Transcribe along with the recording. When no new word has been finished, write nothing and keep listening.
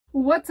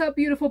What's up,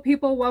 beautiful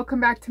people?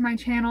 Welcome back to my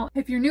channel.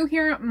 If you're new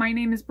here, my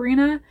name is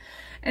Brina,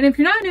 and if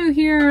you're not new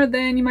here,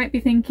 then you might be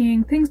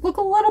thinking things look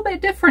a little bit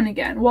different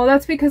again. Well,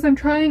 that's because I'm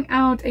trying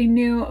out a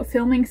new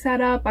filming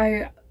setup.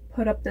 I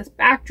put up this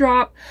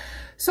backdrop.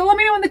 So let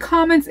me know in the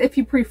comments if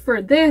you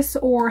prefer this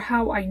or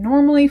how I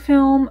normally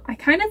film. I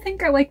kind of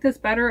think I like this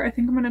better. I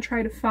think I'm going to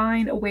try to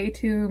find a way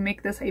to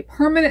make this a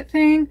permanent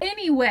thing.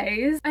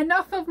 Anyways,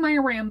 enough of my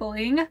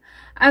rambling.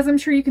 As I'm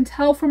sure you can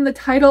tell from the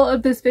title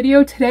of this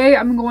video, today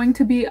I'm going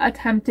to be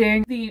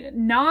attempting the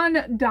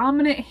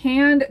non-dominant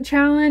hand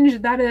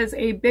challenge. That is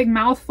a big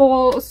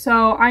mouthful,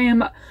 so I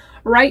am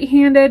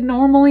right-handed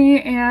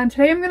normally, and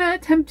today I'm going to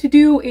attempt to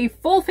do a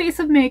full face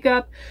of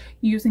makeup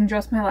using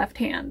just my left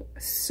hand.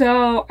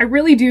 So I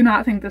really do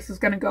not think this is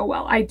going to go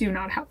well. I do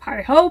not have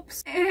high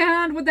hopes.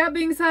 And with that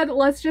being said,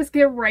 let's just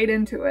get right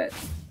into it.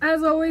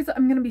 As always,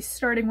 I'm going to be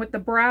starting with the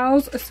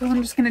brows. So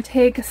I'm just going to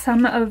take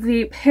some of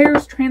the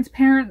Pears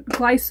Transparent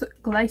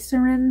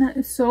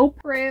Glycerin soap,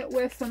 spray it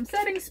with some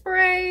setting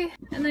spray,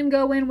 and then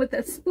go in with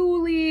a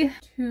spoolie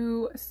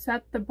to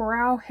set the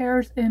brow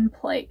hairs in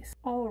place.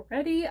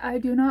 Already, I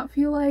do not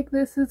feel like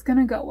this is going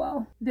to go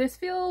well. This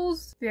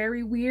feels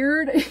very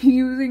weird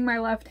using my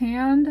left hand.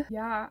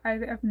 Yeah, I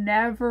have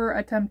never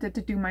attempted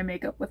to do my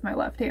makeup with my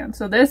left hand,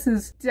 so this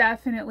is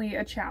definitely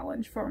a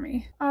challenge for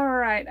me.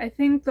 Alright, I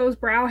think those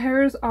brow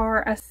hairs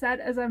are as set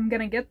as I'm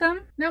gonna get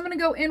them. Now I'm gonna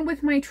go in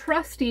with my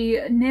trusty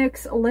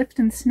NYX Lift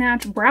and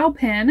Snatch brow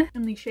pen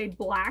in the shade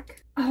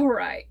Black.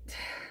 Alright.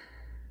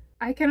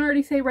 I can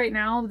already say right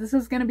now, this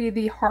is going to be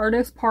the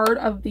hardest part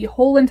of the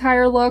whole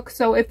entire look.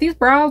 So if these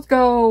brows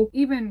go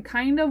even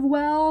kind of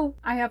well,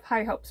 I have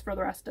high hopes for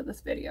the rest of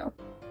this video.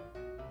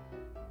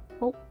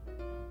 Oh.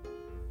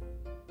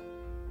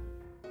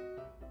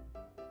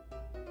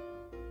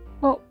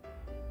 Oh.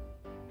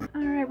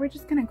 Alright, we're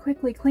just going to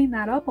quickly clean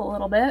that up a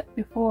little bit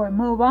before we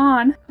move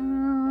on.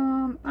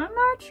 I'm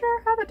not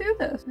sure how to do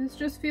this. This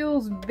just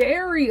feels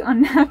very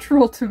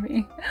unnatural to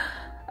me.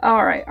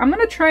 Alright, I'm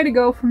going to try to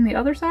go from the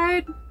other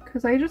side,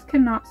 because I just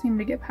cannot seem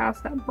to get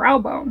past that brow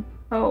bone.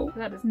 Oh,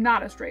 that is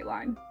not a straight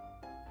line.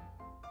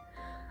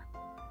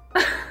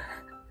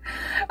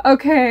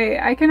 Okay,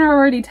 I can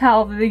already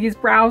tell that these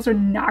brows are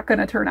not going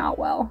to turn out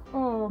well.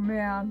 Oh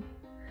man.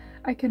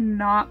 I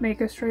cannot make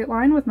a straight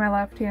line with my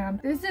left hand.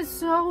 This is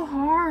so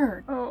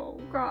hard. Oh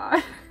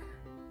god.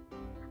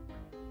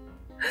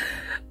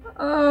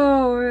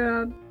 Oh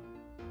man.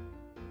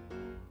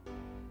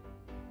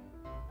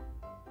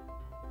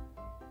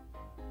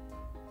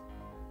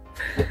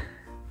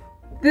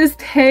 This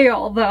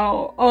tail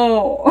though,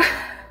 oh.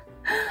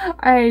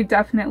 I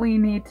definitely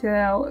need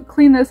to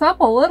clean this up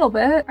a little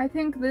bit. I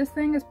think this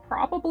thing is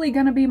probably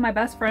gonna be my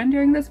best friend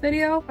during this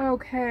video.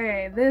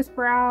 Okay, this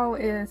brow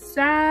is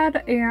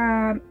sad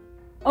and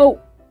oh,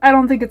 I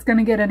don't think it's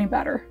gonna get any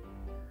better.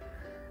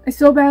 I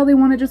so badly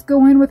want to just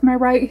go in with my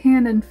right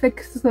hand and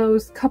fix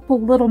those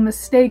couple little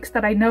mistakes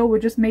that I know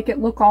would just make it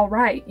look all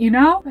right, you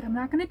know? But I'm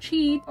not gonna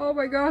cheat. Oh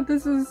my god,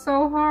 this is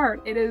so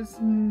hard. It is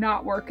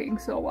not working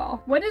so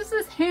well. What is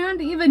this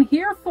hand even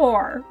here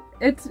for?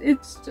 It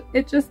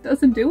just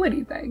doesn't do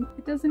anything.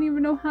 It doesn't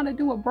even know how to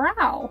do a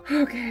brow.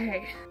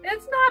 Okay,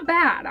 it's not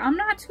bad. I'm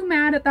not too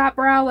mad at that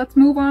brow. Let's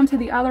move on to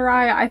the other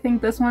eye. I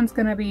think this one's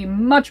gonna be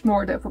much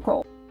more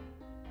difficult.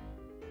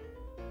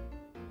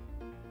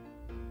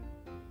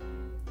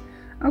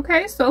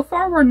 Okay, so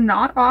far we're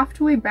not off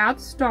to a bad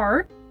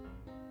start.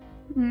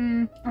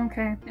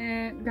 Okay,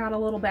 it got a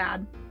little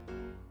bad.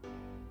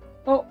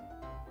 Oh.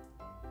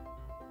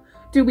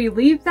 Do we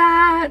leave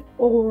that?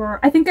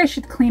 Or I think I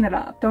should clean it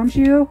up, don't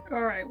you?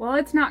 Alright, well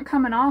it's not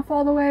coming off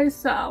all the way,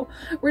 so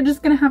we're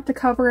just gonna have to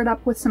cover it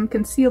up with some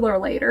concealer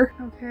later.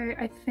 Okay,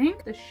 I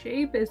think the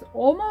shape is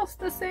almost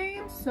the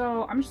same,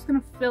 so I'm just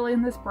gonna fill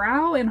in this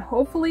brow and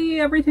hopefully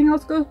everything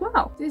else goes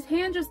well. This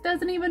hand just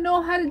doesn't even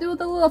know how to do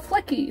the little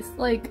flickies.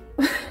 Like,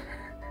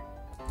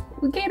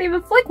 we can't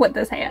even flick with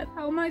this hand.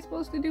 How am I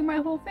supposed to do my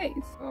whole face?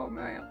 Oh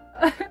man.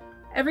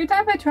 Every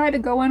time I try to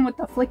go in with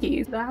the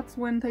flickies, that's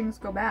when things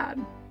go bad.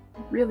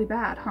 Really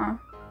bad, huh?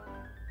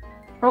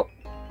 Oh.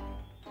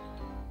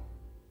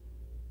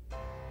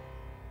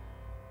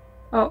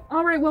 Oh,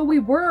 alright, well we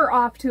were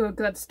off to a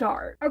good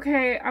start.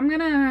 Okay, I'm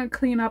gonna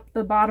clean up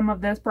the bottom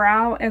of this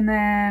brow and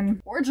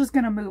then we're just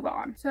gonna move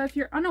on. So if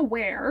you're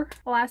unaware,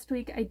 last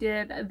week I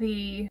did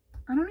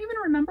I don't even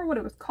remember what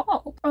it was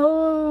called.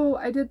 Oh,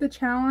 I did the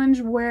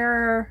challenge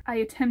where I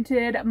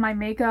attempted my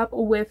makeup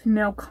with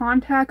no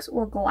contacts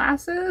or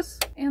glasses,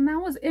 and that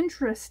was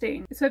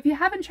interesting. So if you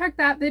haven't checked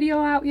that video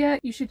out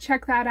yet, you should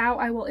check that out.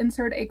 I will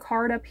insert a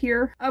card up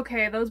here.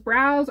 Okay, those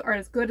brows are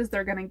as good as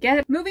they're gonna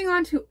get. Moving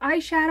on to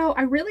eyeshadow,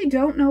 I really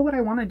don't know what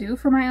I want to do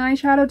for my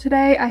eyeshadow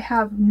today. I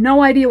have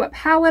no idea what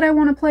palette I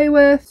want to play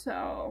with,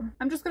 so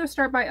I'm just gonna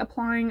start by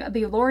applying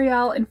the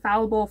L'Oreal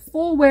Infallible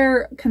Full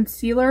Wear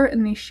Concealer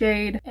in the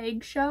shade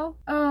Eggshell.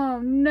 Oh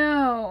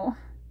no.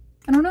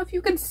 I don't know if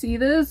you can see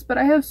this, but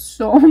I have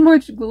so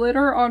much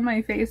glitter on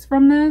my face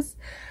from this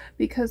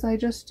because I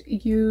just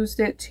used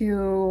it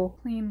to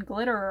clean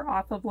glitter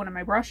off of one of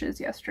my brushes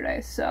yesterday,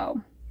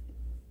 so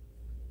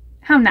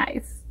how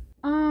nice.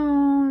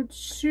 Oh,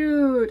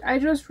 shoot. I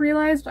just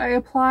realized I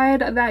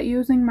applied that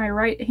using my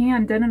right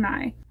hand, didn't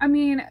I? I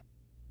mean,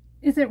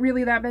 is it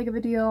really that big of a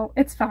deal?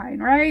 It's fine,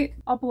 right?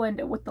 I'll blend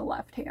it with the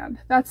left hand.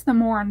 That's the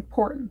more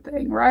important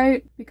thing,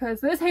 right? Because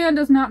this hand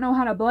does not know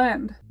how to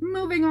blend.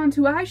 Moving on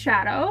to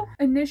eyeshadow.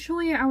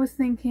 Initially, I was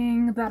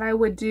thinking that I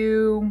would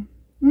do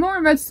more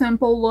of a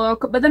simple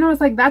look, but then I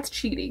was like, that's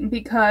cheating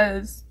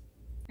because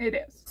it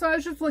is. So I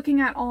was just looking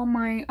at all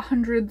my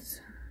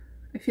hundreds,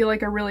 I feel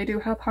like I really do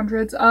have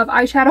hundreds of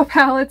eyeshadow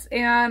palettes,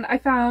 and I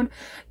found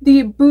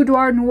the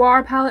Boudoir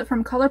Noir palette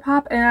from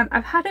ColourPop, and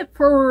I've had it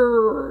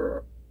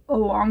for a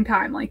long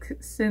time, like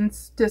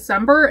since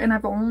December, and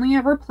I've only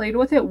ever played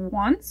with it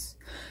once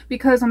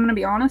because I'm gonna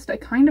be honest, I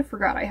kind of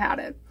forgot I had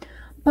it.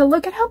 But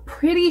look at how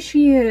pretty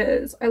she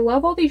is. I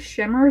love all these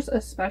shimmers,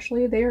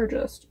 especially. They are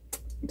just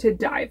to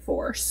die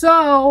for.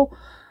 So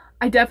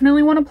I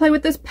definitely want to play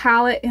with this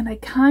palette, and I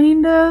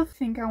kind of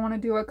think I want to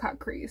do a cut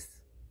crease.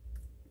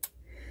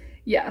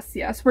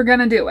 Yes, we're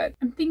gonna do it.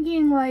 I'm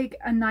thinking like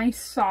a nice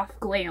soft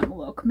glam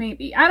look,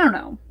 maybe. I don't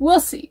know.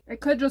 We'll see.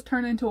 It could just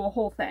turn into a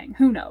whole thing.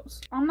 Who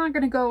knows? I'm not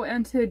gonna go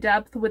into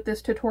depth with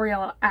this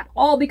tutorial at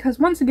all because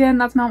once again,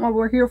 that's not what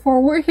we're here for.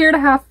 We're here to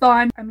have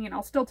fun. I mean,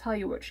 I'll still tell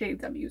you what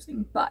shades I'm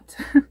using, but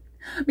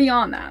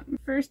beyond that.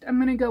 First, I'm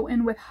gonna go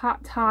in with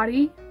Hot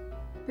Toddy.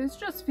 This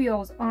just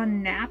feels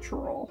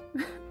unnatural.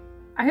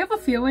 I have a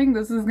feeling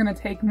this is gonna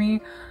take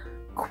me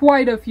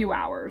quite a few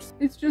hours.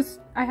 It's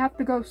just, I have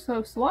to go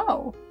so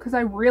slow because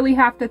I really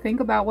have to think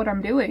about what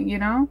I'm doing, you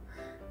know?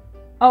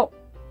 Oh.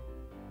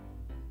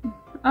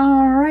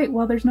 Alright,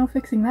 well, there's no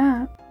fixing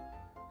that.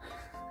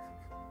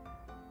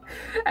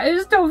 I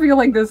just don't feel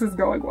like this is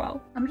going well.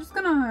 I'm just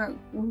gonna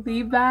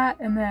leave that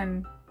and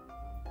then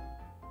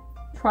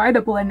try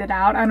to blend it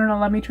out. I don't know,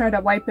 let me try to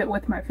wipe it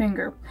with my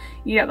finger.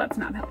 Yeah, that's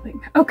not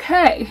helping.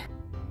 Okay.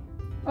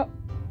 Oh.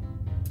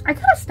 I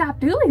gotta stop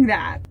doing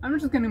that. I'm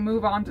just gonna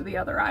move on to the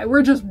other eye.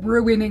 We're just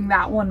ruining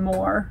that one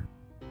more.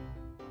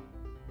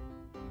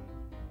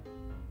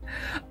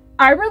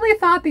 I really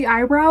thought the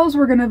eyebrows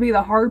were gonna be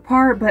the hard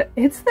part, but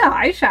it's the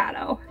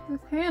eyeshadow. This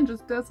hand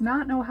just does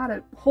not know how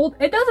to hold,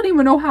 it doesn't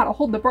even know how to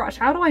hold the brush.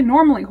 How do I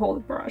normally hold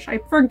the brush? I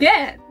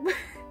forget.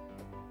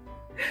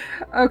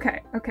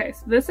 Okay,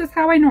 so this is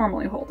how I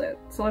normally hold it.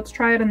 So let's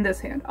try it in this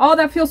hand. Oh,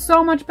 that feels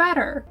so much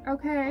better.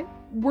 Okay,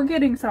 we're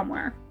getting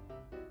somewhere.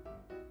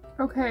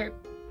 Okay.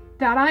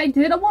 That eye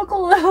did look a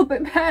little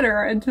bit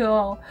better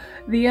until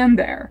the end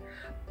there,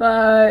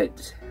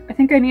 but I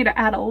think I need to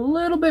add a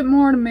little bit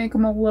more to make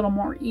them a little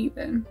more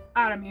even.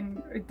 I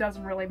mean, it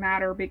doesn't really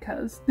matter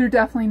because they're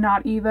definitely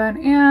not even,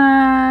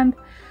 and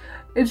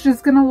it's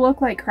just gonna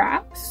look like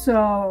crap,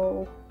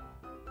 so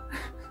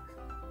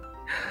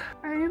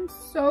I am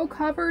so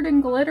covered in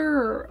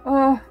glitter.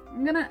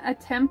 I'm gonna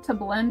attempt to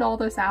blend all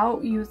this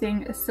out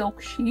using silk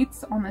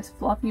sheets on this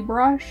fluffy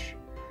brush,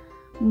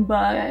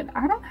 but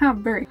I don't have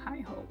very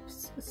high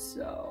hopes,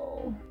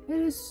 so it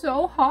is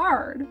so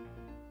hard.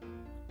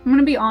 I'm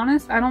gonna be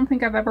honest, I don't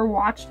think I've ever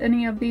watched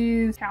any of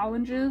these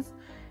challenges,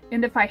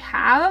 and if I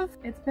have,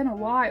 it's been a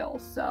while,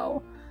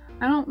 so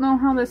I don't know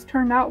how this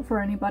turned out for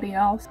anybody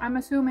else. I'm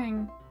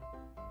assuming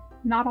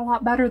not a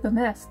lot better than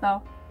this,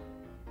 though.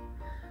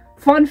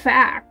 Fun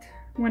fact,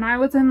 when I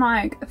was in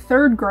like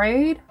 3rd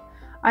grade,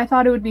 I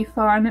thought it would be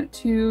fun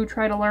to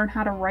try to learn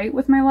how to write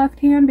with my left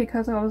hand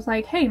because I was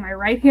like, hey, my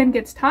right hand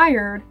gets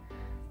tired.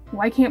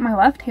 Why can't my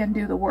left hand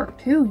do the work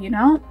too, you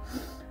know?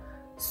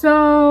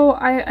 So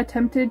I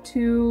attempted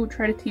to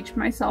try to teach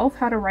myself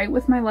how to write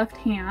with my left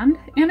hand,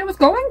 and it was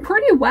going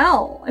pretty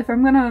well. If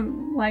I'm gonna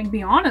like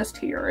be honest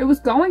here, it was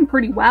going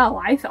pretty well,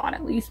 I thought,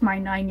 at least my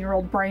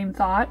 9-year-old brain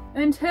thought,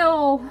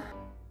 until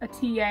a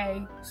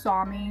TA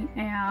saw me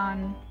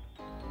and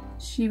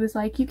she was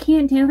like, you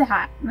can't do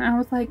that. And I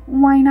was like,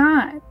 why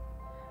not?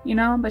 You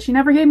know, but she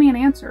never gave me an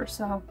answer,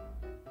 so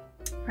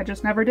I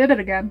just never did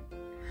it again.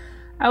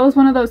 I was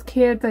one of those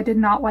kids I did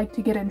not like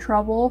to get in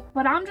trouble,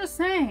 but I'm just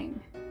saying,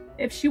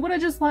 if she would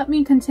have just let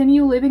me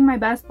continue living my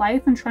best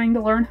life and trying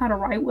to learn how to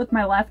write with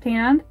my left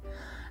hand,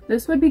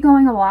 this would be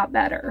going a lot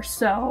better.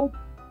 So,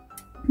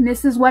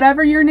 Mrs.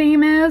 Whatever your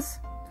name is,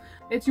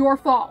 it's your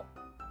fault.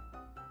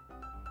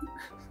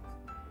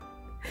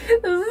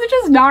 This is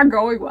just not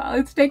going well.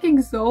 It's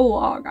taking so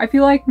long. I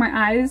feel like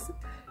my eyes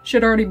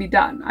should already be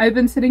done. I've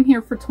been sitting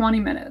here for 20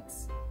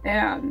 minutes,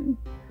 and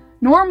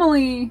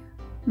normally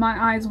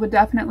my eyes would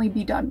definitely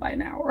be done by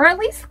now, or at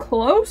least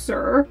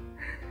closer.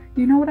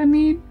 You know what I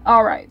mean?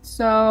 Alright,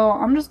 so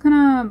I'm just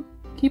gonna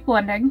keep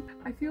blending.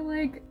 I feel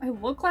like I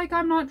look like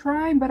I'm not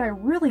trying, but I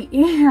really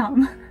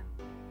am.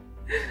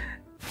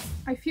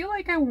 I feel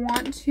like I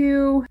want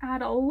to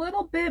add a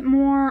little bit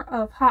more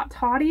of Hot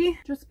Toddy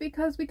just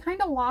because we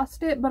kind of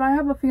lost it, but I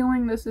have a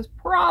feeling this is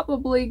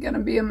probably gonna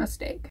be a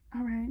mistake.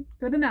 Alright,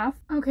 good enough.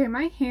 Okay,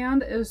 my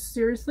hand is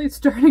seriously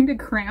starting to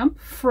cramp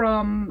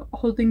from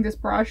holding this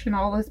brush and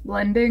all this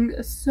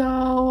blending,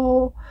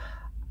 so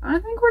I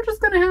think we're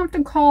just gonna have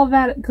to call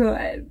that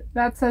good.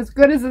 That's as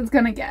good as it's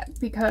gonna get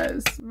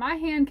because my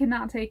hand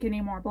cannot take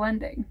any more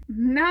blending.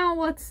 Now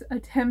let's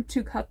attempt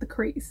to cut the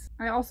crease.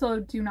 I also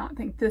do not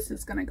think this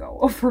is gonna go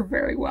over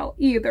very well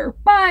either,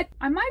 but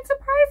I might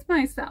surprise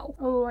myself.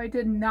 Oh, I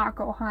did not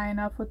go high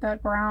enough with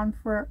that brown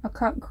for a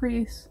cut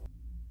crease.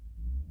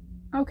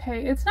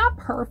 Okay, it's not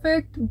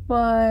perfect,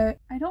 but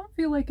I don't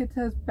feel like it's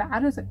as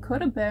bad as it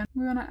could have been.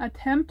 We're gonna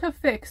attempt to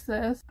fix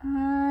this.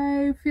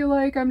 I feel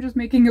like I'm just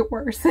making it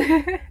worse.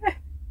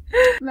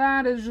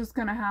 That is just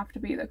gonna have to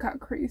be the cut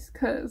crease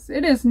because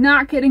it is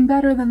not getting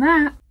better than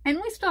that. And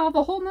we still have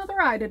a whole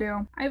nother eye to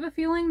do. I have a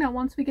feeling that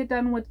once we get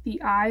done with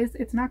the eyes,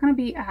 it's not gonna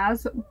be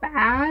as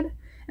bad.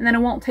 And then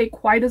it won't take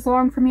quite as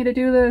long for me to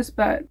do this,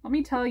 but let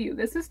me tell you,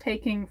 this is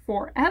taking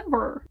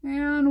forever.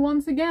 And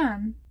once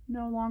again,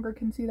 no longer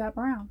can see that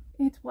brown.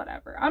 It's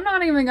whatever. I'm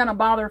not even gonna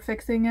bother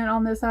fixing it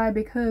on this eye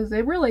because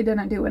it really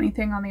didn't do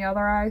anything on the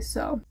other eye,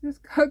 so this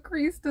cut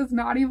crease does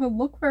not even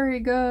look very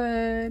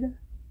good.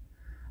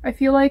 I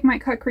feel like my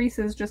cut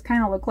creases just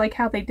kind of look like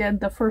how they did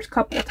the first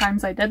couple of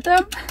times I did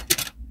them.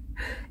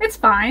 It's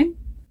fine.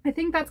 I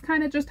think that's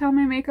kind of just how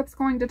my makeup's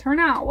going to turn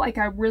out. Like,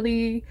 I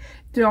really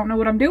don't know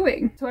what I'm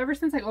doing. So ever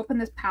since I opened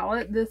this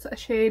palette, this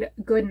shade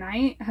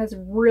Goodnight has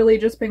really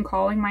just been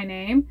calling my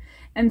name.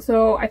 And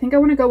so I think I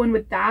want to go in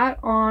with that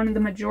on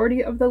the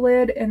majority of the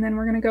lid. And then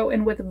we're going to go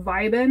in with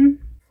Vibin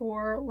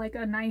for like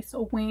a nice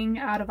wing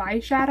out of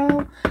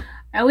eyeshadow.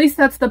 At least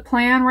that's the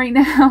plan right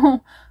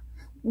now.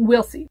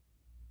 We'll see.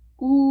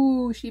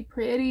 Ooh, she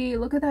pretty.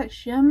 Look at that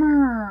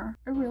shimmer.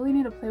 I really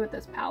need to play with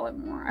this palette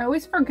more. I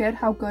always forget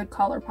how good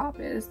ColourPop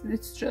is.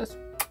 It's just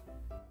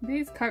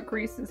these cut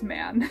creases,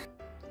 man.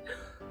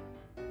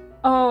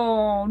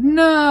 Oh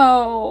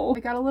no.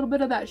 I got a little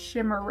bit of that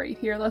shimmer right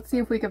here. Let's see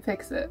if we can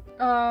fix it.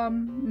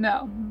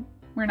 No,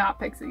 we're not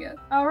fixing it.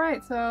 All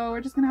right, so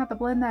we're just gonna have to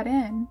blend that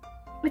in.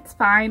 It's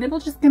fine. It'll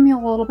just give me a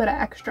little bit of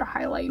extra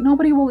highlight.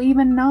 Nobody will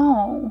even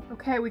know.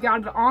 Okay, we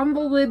got it on the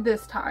lid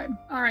this time.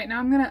 All right, now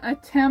I'm gonna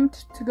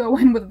attempt to go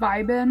in with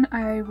Vibin.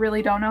 I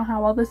really don't know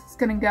how well this is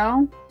gonna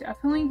go.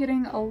 Definitely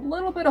getting a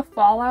little bit of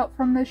fallout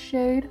from this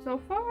shade.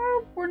 So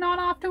far, we're not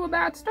off to a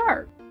bad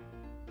start.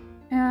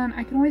 And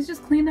I can always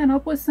just clean that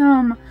up with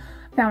some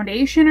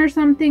foundation or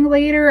something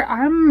later.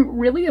 I'm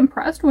really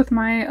impressed with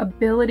my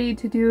ability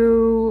to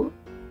do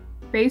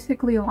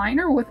basically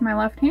liner with my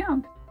left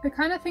hand. I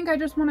kind of think I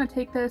just want to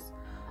take this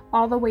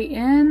all the way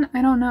in.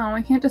 I don't know.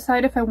 I can't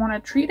decide if I want to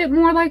treat it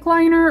more like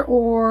liner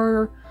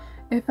or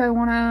if I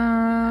want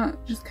to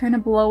just kind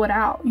of blow it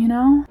out, you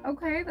know?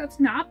 Okay, that's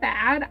not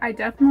bad. I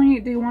definitely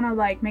do want to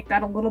like make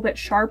that a little bit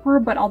sharper,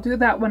 but I'll do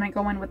that when I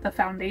go in with the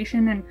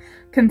foundation and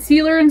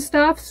concealer and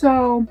stuff,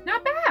 so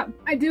not bad.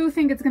 I do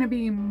think it's going to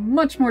be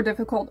much more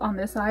difficult on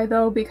this eye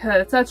though,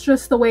 because that's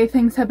just the way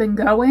things have been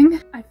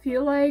going. I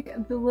feel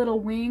like the little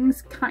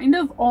wings kind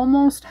of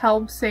almost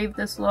help save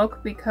this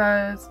look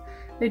because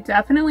they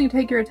definitely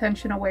take your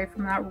attention away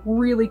from that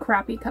really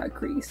crappy cut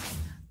crease.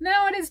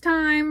 Now it is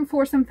time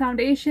for some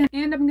foundation,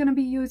 and I'm going to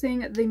be using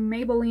the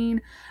Maybelline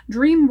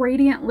Dream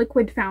Radiant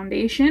Liquid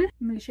Foundation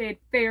in the shade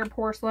Fair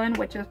Porcelain,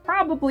 which is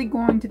probably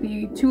going to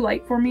be too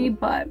light for me,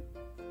 but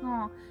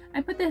oh,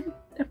 I put the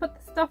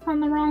stuff on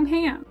the wrong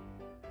hand.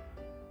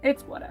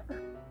 It's whatever.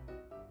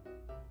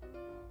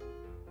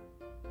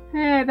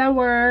 Hey, that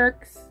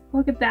works.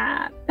 Look at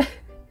that.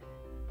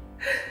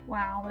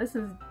 Wow, this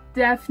is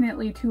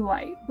definitely too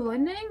light.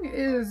 Blending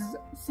is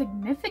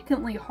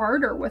significantly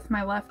harder with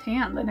my left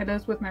hand than it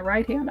is with my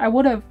right hand. I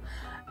would have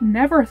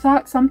never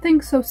thought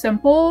something so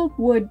simple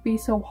would be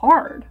so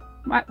hard.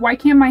 Why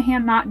can't my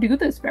hand not do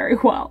this very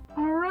well?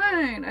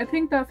 Alright, I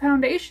think that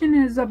foundation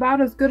is about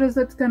as good as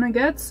it's gonna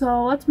get,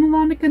 so let's move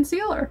on to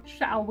concealer,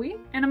 shall we?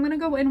 And I'm gonna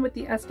go in with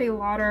the Estee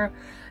Lauder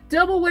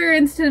Double Wear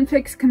Instant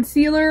Fix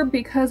Concealer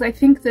because I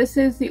think this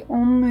is the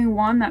only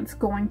one that's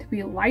going to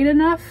be light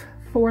enough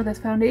for this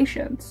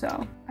foundation.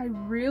 So I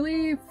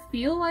really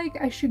feel like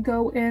I should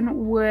go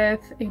in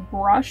with a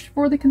brush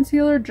for the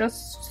concealer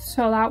just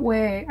so that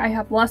way I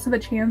have less of a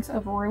chance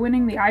of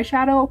ruining the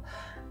eyeshadow.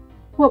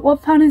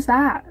 What fun is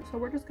that? So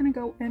we're just gonna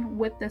go in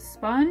with this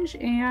sponge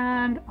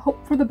and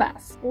hope for the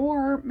best,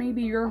 or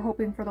maybe you're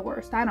hoping for the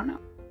worst. I don't know.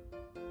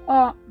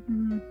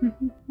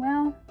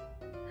 Well,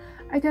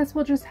 I guess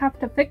we'll just have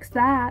to fix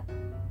that.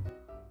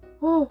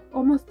 Oh,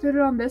 almost did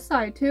it on this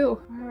side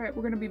too. All right,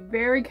 we're gonna be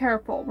very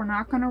careful. We're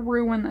not gonna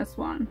ruin this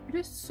one. It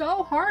is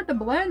so hard to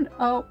blend.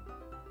 Oh,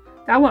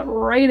 that went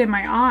right in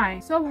my eye.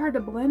 So hard to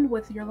blend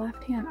with your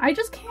left hand. I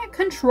just can't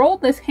control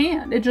this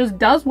hand. It just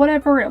does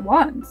whatever it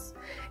wants.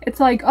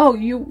 It's like, oh,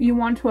 you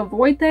want to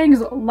avoid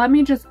things? Let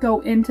me just go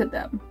into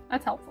them.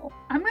 That's helpful.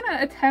 I'm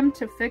gonna attempt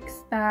to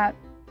fix that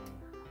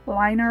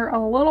liner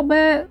a little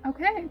bit.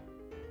 Okay,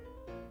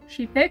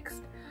 she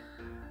fixed.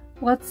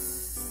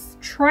 Let's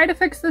try to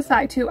fix this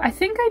eye too. I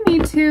think I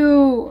need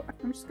to,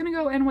 I'm just gonna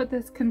go in with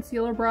this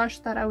concealer brush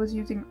that I was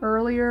using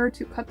earlier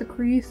to cut the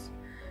crease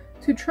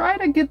to try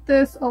to get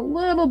this a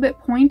little bit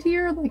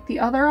pointier like the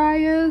other eye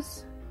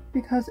is,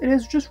 because it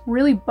is just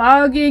really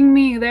bugging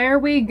me. There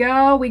we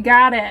go, we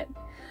got it.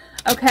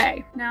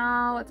 Okay,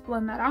 now let's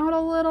blend that out a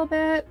little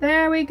bit.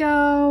 There we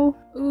go.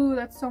 Ooh,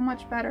 that's so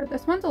much better.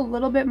 This one's a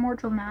little bit more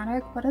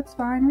dramatic, but it's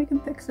fine. We can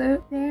fix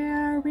it.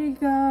 There we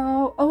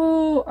go.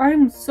 Oh,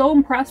 I'm so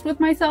impressed with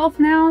myself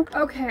now.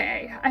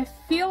 Okay, I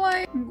feel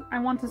like I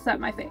want to set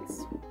my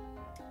face.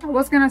 I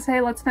was gonna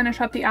say let's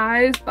finish up the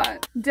eyes,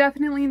 but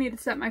definitely need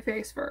to set my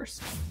face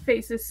first.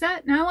 Face is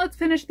set, now let's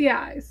finish the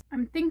eyes.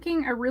 I'm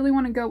thinking I really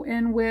want to go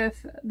in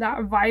with that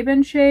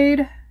Vibin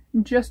shade,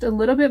 just a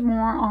little bit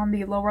more on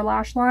the lower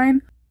lash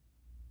line.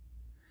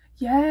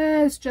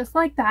 Yes, just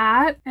like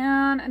that.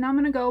 And now I'm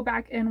gonna go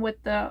back in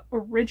with the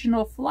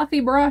original fluffy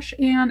brush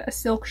and a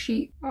silk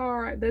sheet. All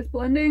right, this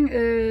blending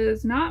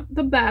is not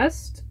the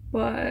best,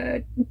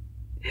 but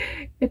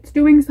it's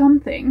doing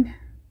something.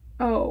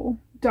 Oh,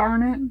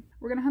 darn it.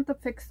 We're gonna have to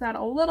fix that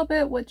a little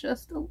bit with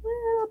just a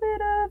little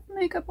bit of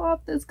makeup off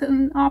this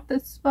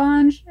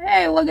sponge.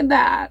 Hey, look at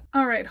that.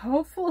 All right,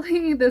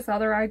 hopefully this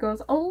other eye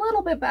goes a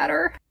little bit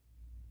better.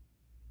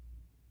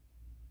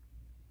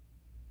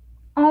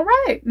 All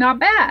right, not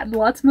bad.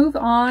 Let's move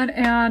on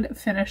and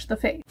finish the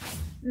face.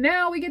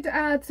 Now we get to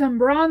add some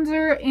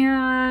bronzer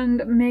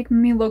and make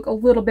me look a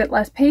little bit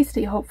less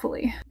pasty,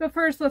 hopefully. But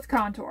first, let's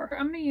contour.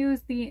 I'm gonna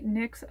use the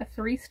NYX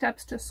 3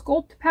 Steps to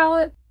Sculpt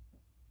palette.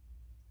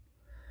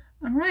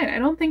 All right, I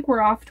don't think we're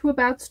off to a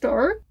bad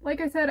start. Like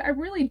I said, I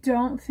really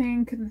don't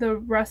think the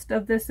rest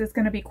of this is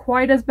going to be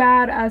quite as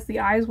bad as the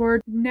eyes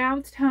were. Now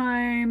it's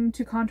time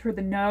to contour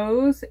the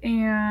nose,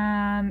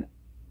 and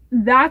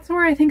that's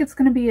where I think it's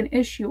going to be an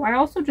issue. I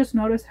also just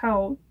noticed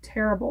how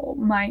terrible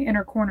my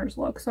inner corners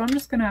look, so I'm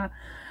just going to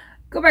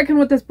go back in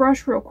with this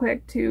brush real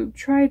quick to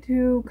try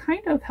to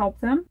kind of help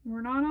them.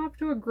 We're not off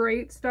to a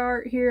great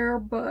start here,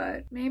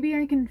 but maybe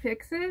I can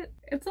fix it.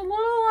 It's a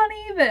little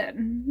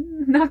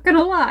uneven, not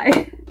gonna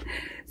lie.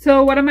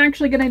 So what I'm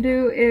actually gonna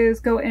do is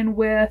go in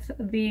with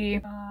the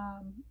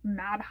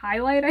matte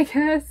highlight, I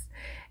guess,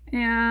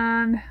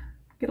 and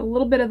get a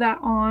little bit of that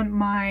on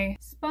my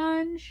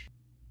sponge.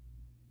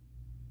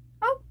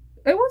 Oh,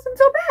 it wasn't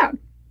so bad.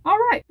 All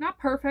right, not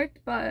perfect,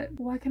 but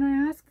what can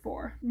I ask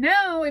for?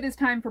 Now it is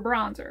time for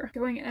bronzer.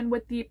 Going in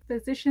with the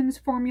Physicians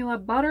Formula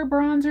Butter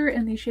Bronzer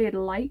in the shade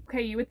Light.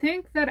 Okay, you would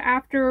think that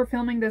after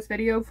filming this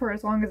video for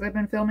as long as I've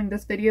been filming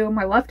this video,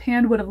 my left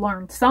hand would have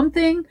learned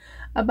something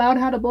about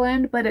how to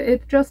blend, but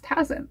it just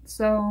hasn't.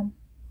 So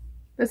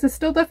this is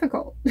still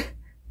difficult.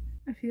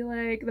 I feel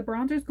like the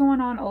bronzer's going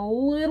on a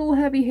little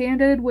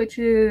heavy-handed, which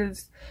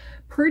is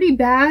pretty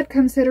bad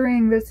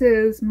considering this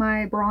is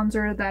my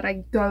bronzer that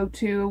I go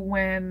to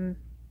when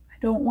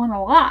don't want a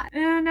lot.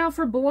 And now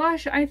for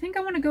blush, I think I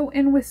want to go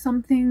in with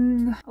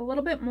something a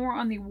little bit more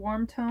on the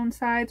warm tone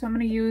side. So I'm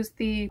going to use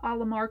the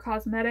Alamar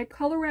Cosmetic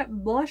Colorette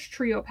Blush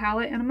Trio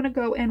palette, and I'm going to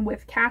go in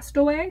with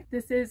Castaway.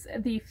 This is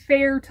the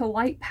Fair to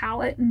Light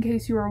palette, in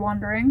case you were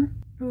wondering.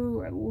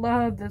 Ooh, I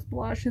love this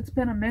blush. It's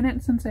been a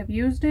minute since I've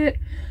used it.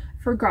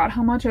 Forgot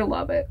how much I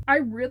love it. I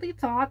really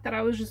thought that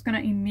I was just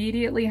gonna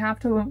immediately have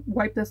to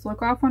wipe this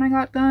look off when I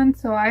got done,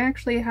 so I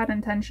actually had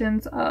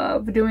intentions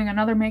of doing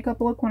another makeup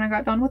look when I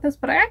got done with this,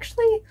 but I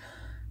actually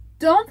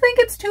don't think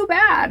it's too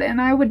bad, and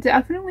I would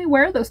definitely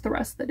wear this the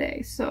rest of the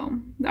day, so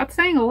that's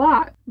saying a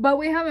lot. But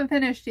we haven't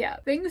finished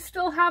yet. Things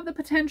still have the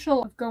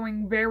potential of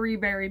going very,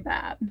 very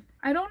bad.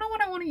 I don't know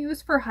what I want to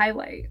use for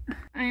highlight.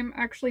 I'm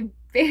actually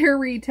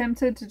very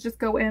tempted to just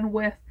go in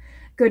with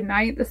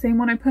Goodnight, the same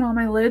one I put on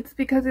my lids,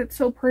 because it's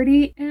so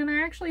pretty, and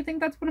I actually think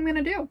that's what I'm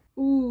gonna do.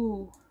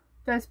 Ooh,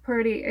 that's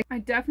pretty. I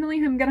definitely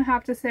am gonna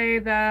have to say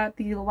that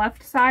the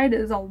left side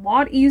is a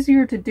lot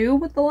easier to do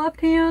with the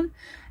left hand,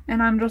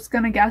 and I'm just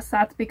gonna guess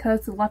that's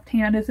because the left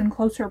hand is in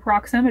closer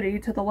proximity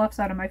to the left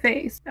side of my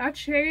face. That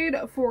shade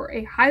for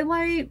a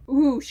highlight,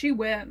 ooh, she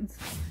wins.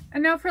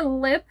 And now for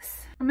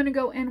lips, I'm gonna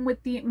go in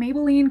with the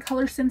Maybelline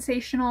Color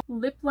Sensational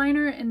lip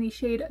liner in the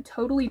shade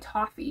Totally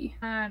Toffee,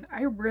 and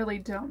I really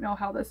don't know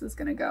how this is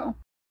gonna go.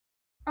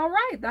 All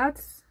right,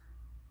 it's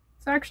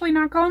actually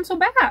not going so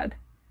bad.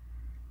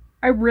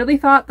 I really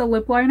thought the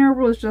lip liner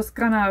was just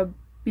gonna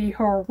be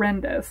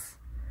horrendous,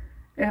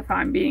 if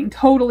I'm being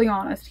totally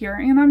honest here,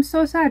 and I'm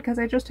so sad because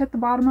I just hit the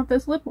bottom of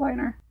this lip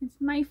liner.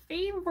 It's my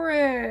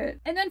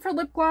favorite. And then for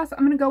lip gloss,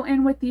 I'm gonna go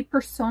in with the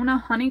Persona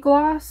Honey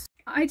Gloss.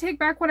 I take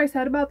back what I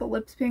said about the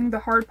lips being the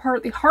hard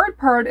part. The hard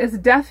part is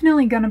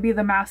definitely going to be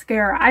the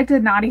mascara. I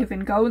did not even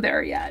go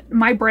there yet.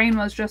 My brain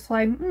was just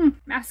like,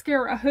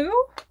 mascara who?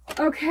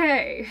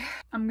 Okay,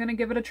 I'm going to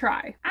give it a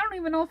try. I don't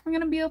even know if I'm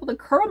going to be able to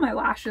curl my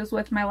lashes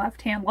with my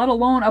left hand, let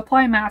alone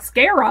apply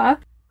mascara.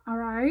 All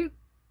right.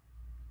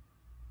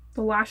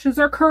 The lashes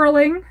are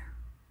curling.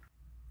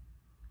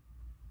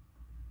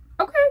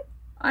 Okay.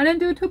 I didn't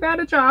do too bad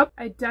a job.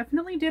 I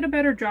definitely did a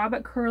better job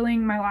at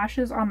curling my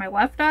lashes on my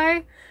left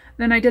eye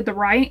than I did the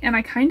right, and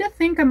I kind of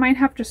think I might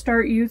have to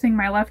start using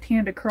my left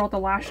hand to curl the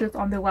lashes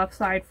on the left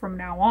side from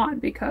now on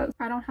because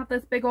I don't have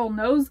this big old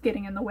nose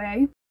getting in the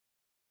way.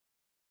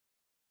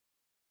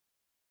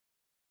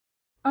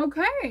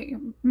 Okay,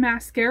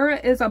 mascara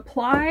is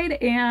applied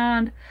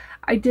and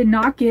I did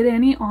not get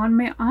any on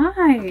my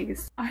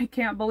eyes. I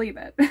can't believe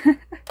it.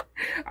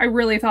 I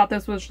really thought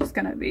this was just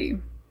gonna be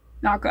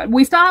not good.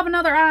 We still have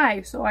another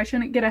eye, so I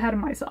shouldn't get ahead of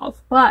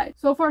myself. But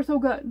so far, so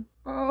good.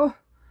 Oh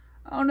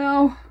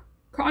no.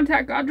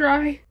 Contact got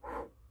dry.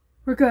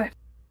 We're good.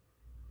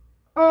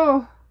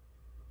 Oh.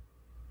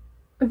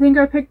 I think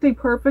I picked the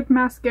perfect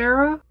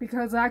mascara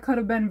because that could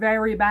have been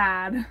very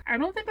bad. I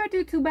don't think I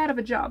do too bad of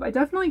a job. I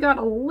definitely got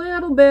a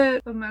little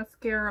bit of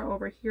mascara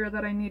over here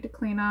that I need to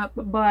clean up,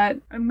 but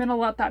I'm gonna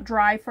let that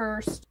dry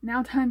first.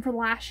 Now time for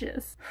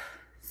lashes.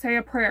 Say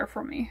a prayer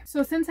for me.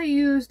 So since I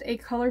used a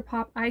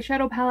ColourPop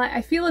eyeshadow palette,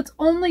 I feel it's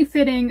only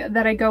fitting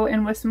that I go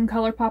in with some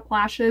ColourPop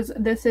lashes.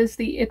 This is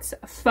the It's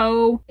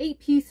Faux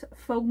 8-piece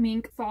faux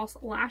mink false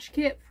lash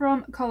kit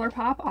from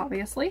ColourPop,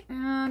 obviously.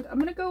 And I'm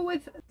gonna go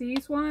with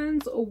these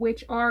ones,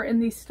 which are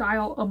in the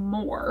style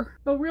Amore.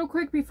 But real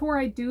quick before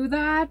I do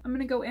that, I'm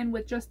gonna go in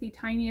with just the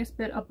tiniest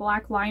bit of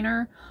black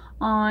liner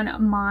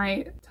on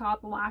my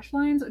top lash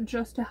lines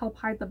just to help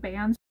hide the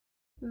bands.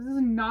 This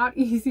is not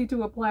easy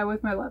to apply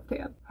with my left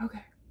hand.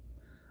 Okay.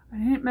 I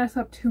didn't mess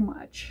up too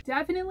much.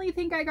 Definitely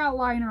think I got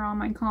liner on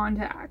my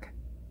contact.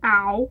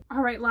 Ow.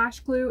 All right, lash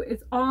glue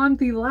is on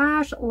the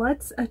lash.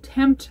 Let's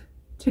attempt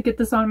to get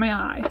this on my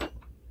eye.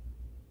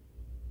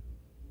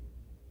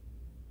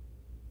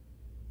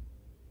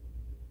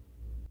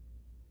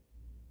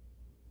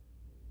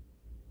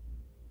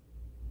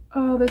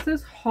 Oh, this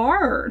is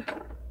hard.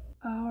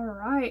 All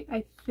right,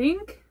 I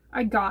think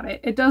I got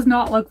it. It does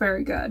not look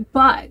very good,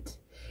 but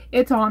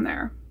it's on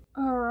there.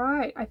 All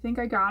right, I think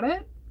I got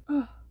it.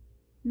 Oh.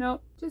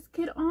 Nope, just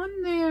get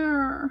on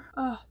there.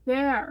 Oh,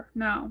 there.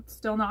 No,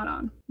 still not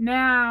on.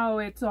 Now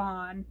it's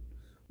on.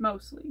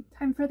 Mostly.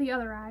 Time for the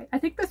other eye. I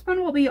think this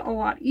one will be a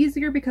lot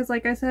easier because,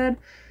 like I said,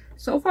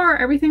 so far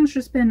everything's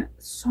just been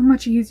so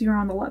much easier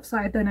on the left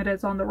side than it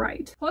is on the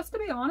right. Plus, to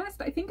be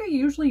honest, I think I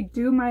usually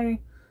do my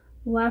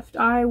left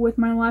eye with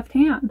my left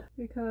hand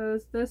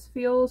because this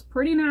feels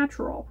pretty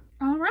natural.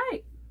 All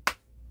right.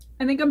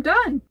 I think I'm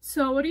done.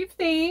 So what do you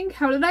think?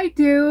 How did I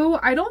do?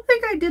 I don't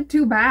think I did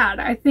too bad.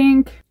 I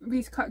think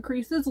these cut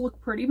creases look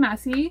pretty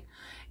messy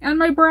and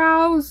my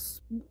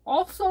brows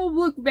also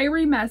look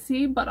very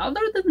messy, but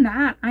other than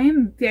that, I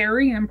am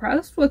very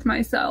impressed with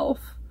myself.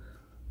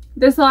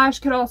 This lash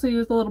could also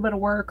use a little bit of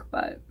work,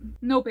 but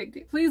no big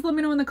deal. Please let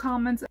me know in the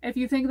comments if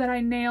you think that I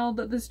nailed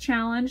this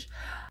challenge.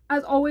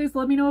 As always,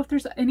 let me know if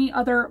there's any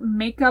other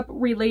makeup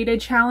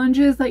related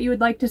challenges that you would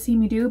like to see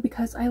me do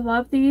because I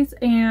love these,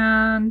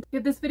 and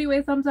give this video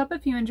a thumbs up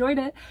if you enjoyed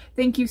it.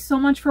 Thank you so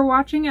much for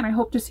watching and I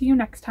hope to see you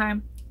next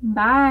time.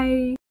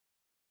 Bye!